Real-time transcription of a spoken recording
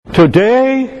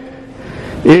Today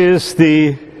is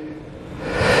the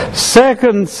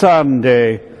second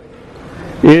Sunday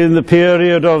in the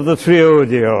period of the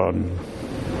Triodion.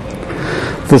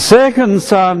 The second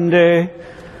Sunday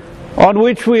on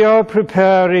which we are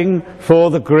preparing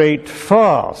for the great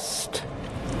fast.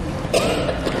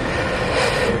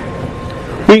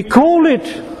 We call it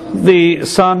the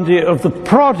Sunday of the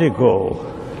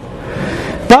Prodigal,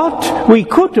 but we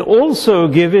could also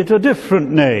give it a different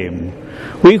name.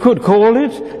 We could call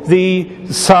it the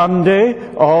Sunday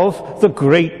of the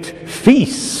Great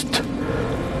Feast.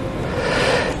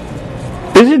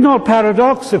 Is it not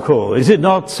paradoxical? Is it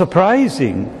not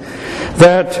surprising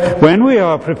that when we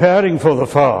are preparing for the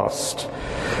fast,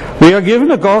 we are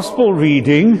given a gospel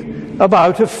reading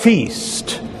about a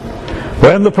feast?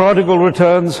 When the prodigal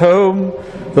returns home,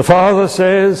 the father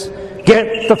says,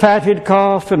 "Get the fatted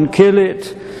calf and kill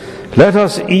it. Let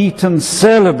us eat and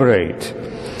celebrate."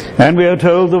 And we are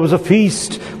told there was a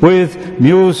feast with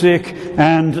music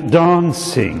and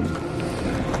dancing.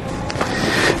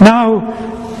 Now,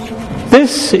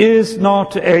 this is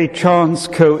not a chance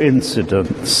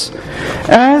coincidence.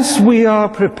 As we are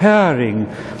preparing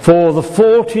for the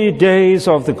 40 days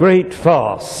of the great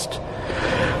fast,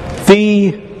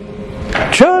 the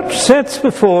Church sets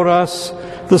before us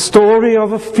the story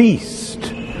of a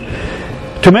feast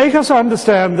to make us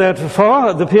understand that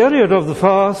the period of the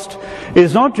fast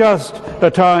is not just a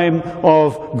time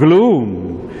of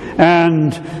gloom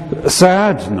and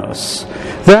sadness,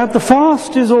 that the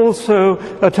fast is also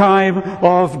a time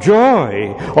of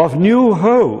joy, of new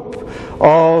hope,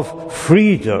 of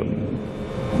freedom.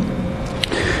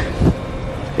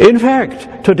 In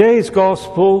fact, today's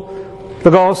gospel, the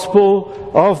gospel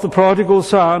of the prodigal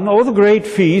son, or the great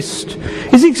feast,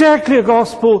 is exactly a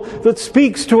gospel that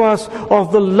speaks to us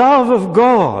of the love of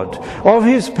God, of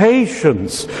his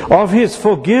patience, of his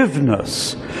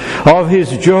forgiveness, of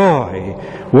his joy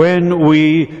when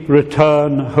we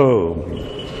return home.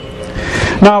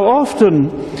 Now, often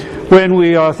when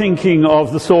we are thinking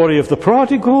of the story of the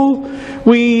prodigal,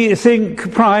 we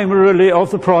think primarily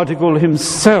of the prodigal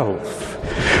himself.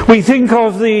 We think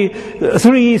of the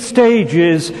three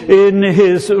stages in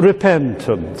his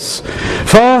repentance.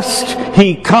 First,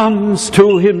 he comes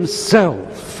to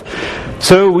himself.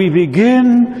 So we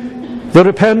begin the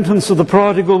repentance of the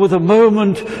prodigal with a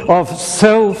moment of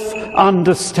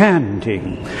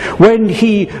self-understanding, when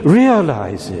he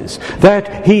realizes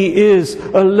that he is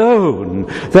alone,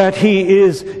 that he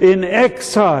is in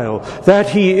exile,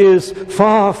 that he is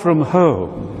far from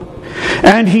home.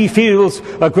 And he feels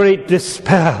a great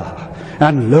despair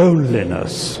and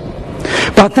loneliness.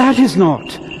 But that is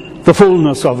not the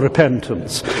fullness of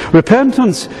repentance.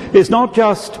 Repentance is not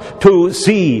just to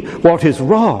see what is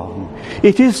wrong.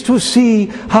 It is to see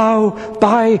how,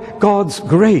 by God's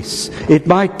grace, it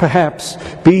might perhaps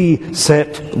be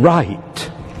set right.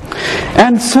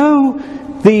 And so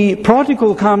the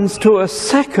prodigal comes to a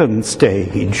second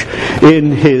stage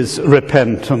in his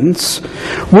repentance,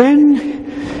 when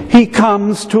he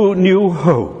comes to new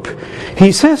hope.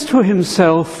 He says to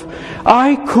himself,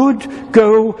 "I could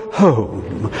go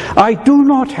home. I do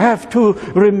not have to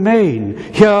remain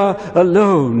here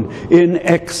alone in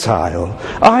exile.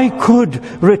 I could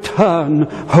return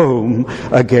home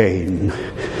again."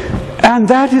 And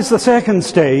that is the second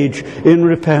stage in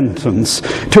repentance,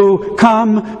 to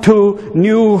come to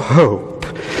new hope,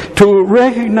 to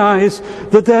recognize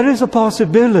that there is a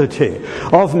possibility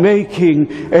of making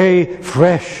a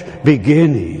fresh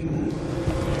beginning.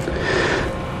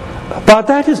 But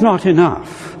that is not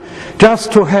enough,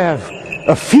 just to have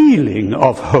a feeling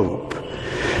of hope.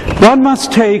 One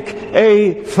must take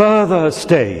a further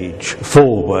stage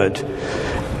forward.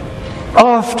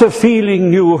 After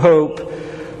feeling new hope,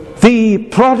 the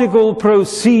prodigal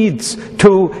proceeds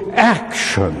to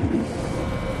action.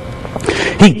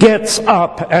 He gets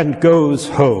up and goes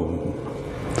home.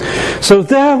 So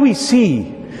there we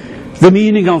see the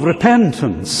meaning of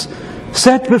repentance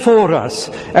set before us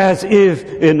as if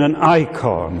in an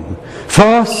icon.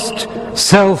 First,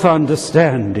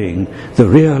 self-understanding, the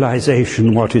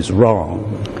realization what is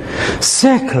wrong.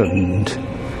 Second,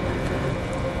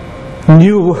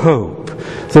 new hope,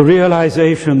 the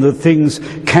realization that things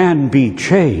can be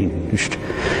changed.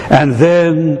 And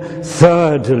then,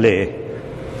 thirdly,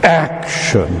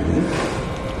 action.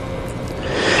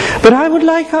 But I would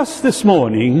like us this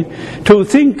morning to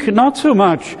think not so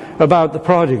much about the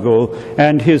prodigal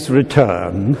and his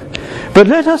return, but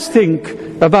let us think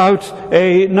about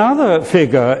another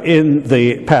figure in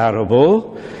the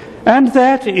parable, and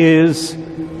that is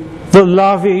the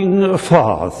loving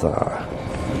Father.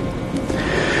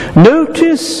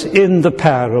 Notice in the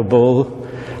parable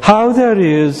how there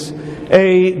is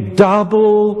a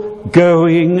double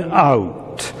going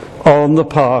out on the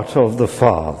part of the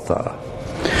Father.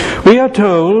 We are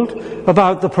told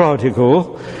about the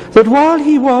prodigal that while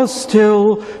he was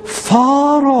still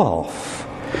far off,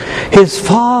 his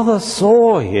father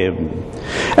saw him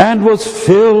and was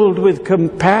filled with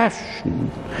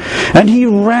compassion, and he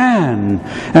ran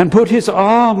and put his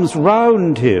arms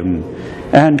round him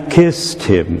and kissed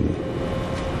him.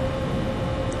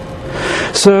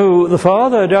 So the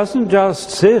father doesn't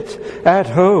just sit at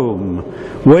home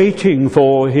waiting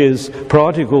for his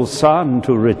prodigal son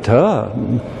to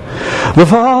return. The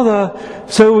father,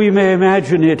 so we may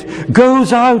imagine it,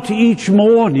 goes out each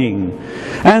morning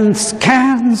and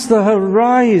scans the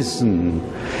horizon,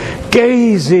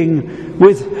 gazing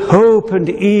with hope and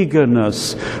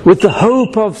eagerness, with the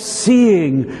hope of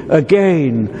seeing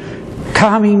again,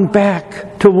 coming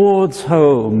back towards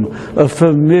home, a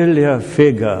familiar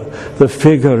figure, the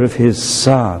figure of his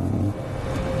son.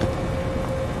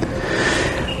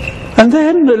 And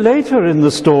then later in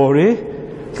the story,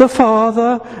 the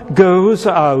father goes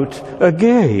out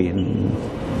again.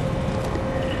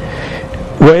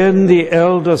 When the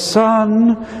elder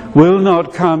son will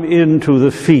not come into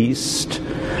the feast,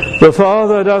 the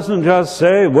father doesn't just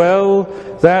say, well,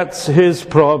 that's his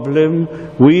problem,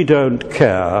 we don't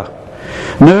care.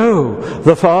 No,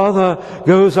 the father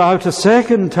goes out a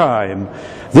second time,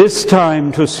 this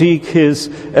time to seek his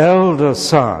elder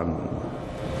son.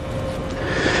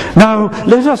 Now,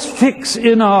 let us fix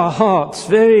in our hearts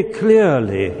very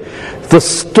clearly the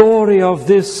story of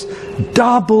this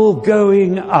double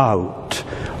going out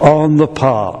on the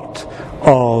part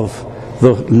of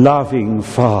the loving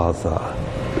Father.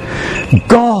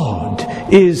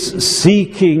 God is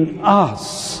seeking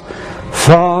us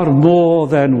far more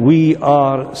than we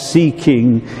are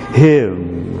seeking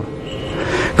Him.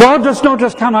 God does not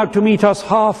just come out to meet us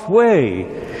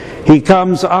halfway. He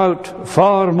comes out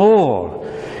far more.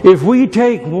 If we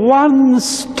take one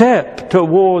step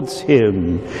towards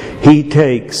Him, He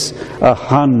takes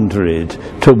 100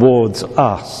 towards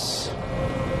us.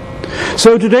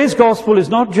 So today's gospel is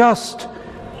not just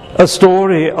a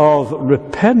story of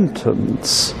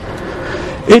repentance.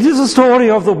 It is a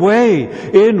story of the way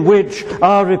in which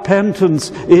our repentance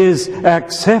is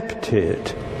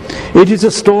accepted. It is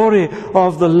a story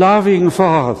of the loving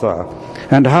Father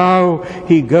and how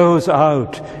He goes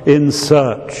out in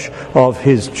search of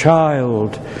His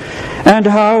child, and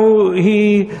how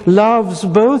He loves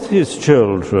both His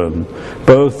children,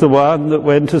 both the one that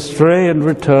went astray and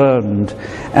returned,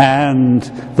 and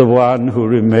the one who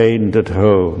remained at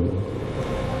home.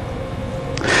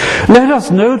 Let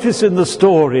us notice in the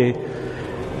story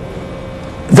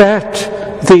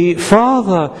that the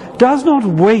father does not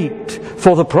wait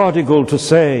for the prodigal to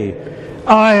say,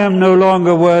 I am no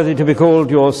longer worthy to be called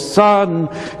your son,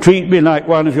 treat me like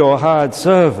one of your hired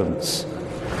servants.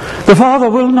 The father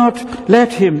will not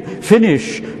let him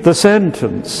finish the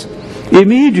sentence.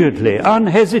 Immediately,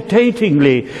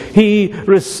 unhesitatingly, he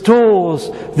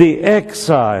restores the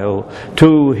exile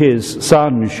to his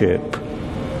sonship.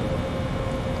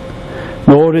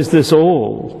 Nor is this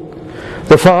all.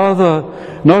 The father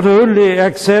not only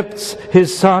accepts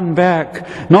his son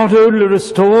back, not only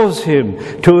restores him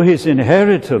to his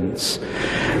inheritance,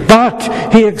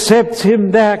 but he accepts him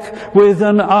back with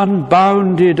an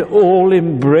unbounded,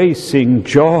 all-embracing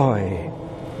joy.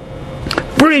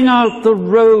 Bring out the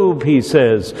robe, he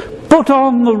says, put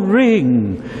on the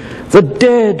ring. The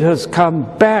dead has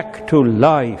come back to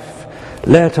life.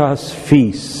 Let us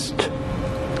feast.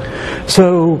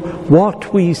 So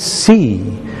what we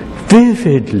see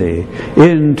vividly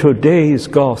in today's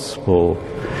gospel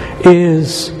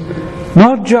is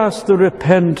not just the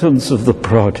repentance of the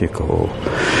prodigal,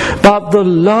 but the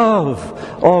love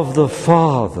of the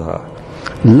Father,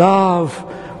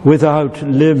 love without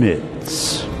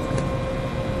limits.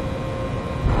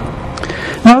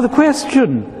 Now the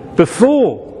question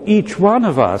before each one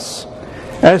of us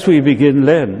as we begin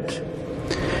Lent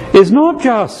is not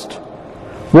just,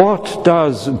 what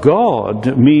does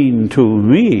God mean to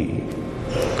me?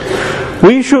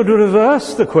 We should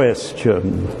reverse the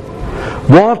question.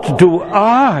 What do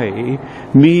I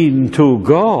mean to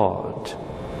God?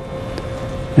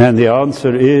 And the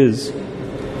answer is,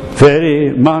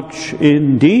 very much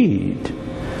indeed.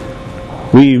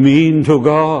 We mean to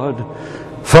God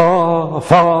far,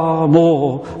 far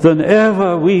more than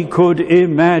ever we could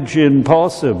imagine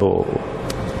possible.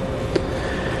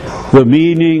 The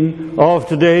meaning of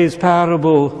today's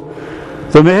parable,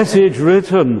 the message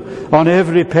written on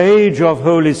every page of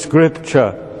Holy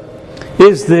Scripture,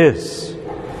 is this: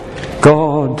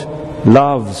 God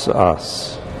loves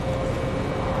us.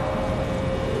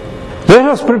 Let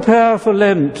us prepare for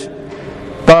Lent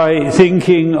by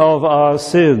thinking of our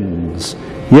sins.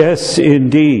 Yes,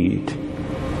 indeed.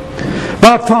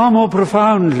 But far more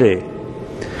profoundly,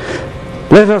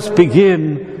 let us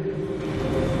begin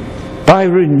by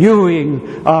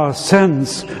renewing our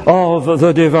sense of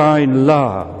the divine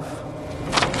love.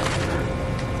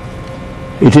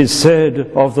 It is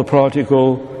said of the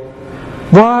prodigal,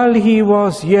 while he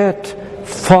was yet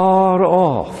far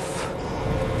off.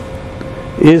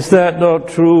 Is that not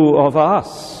true of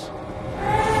us?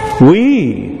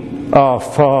 We are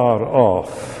far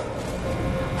off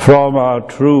from our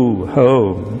true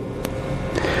home.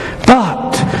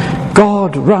 But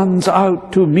God runs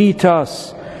out to meet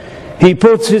us. He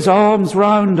puts his arms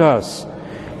round us.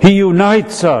 He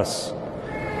unites us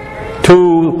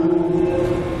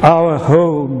to our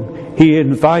home. He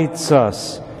invites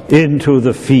us into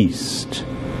the feast.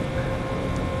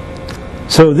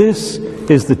 So this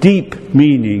is the deep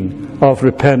meaning of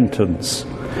repentance,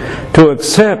 to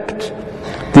accept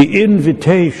the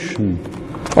invitation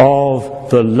of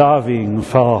the loving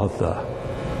Father.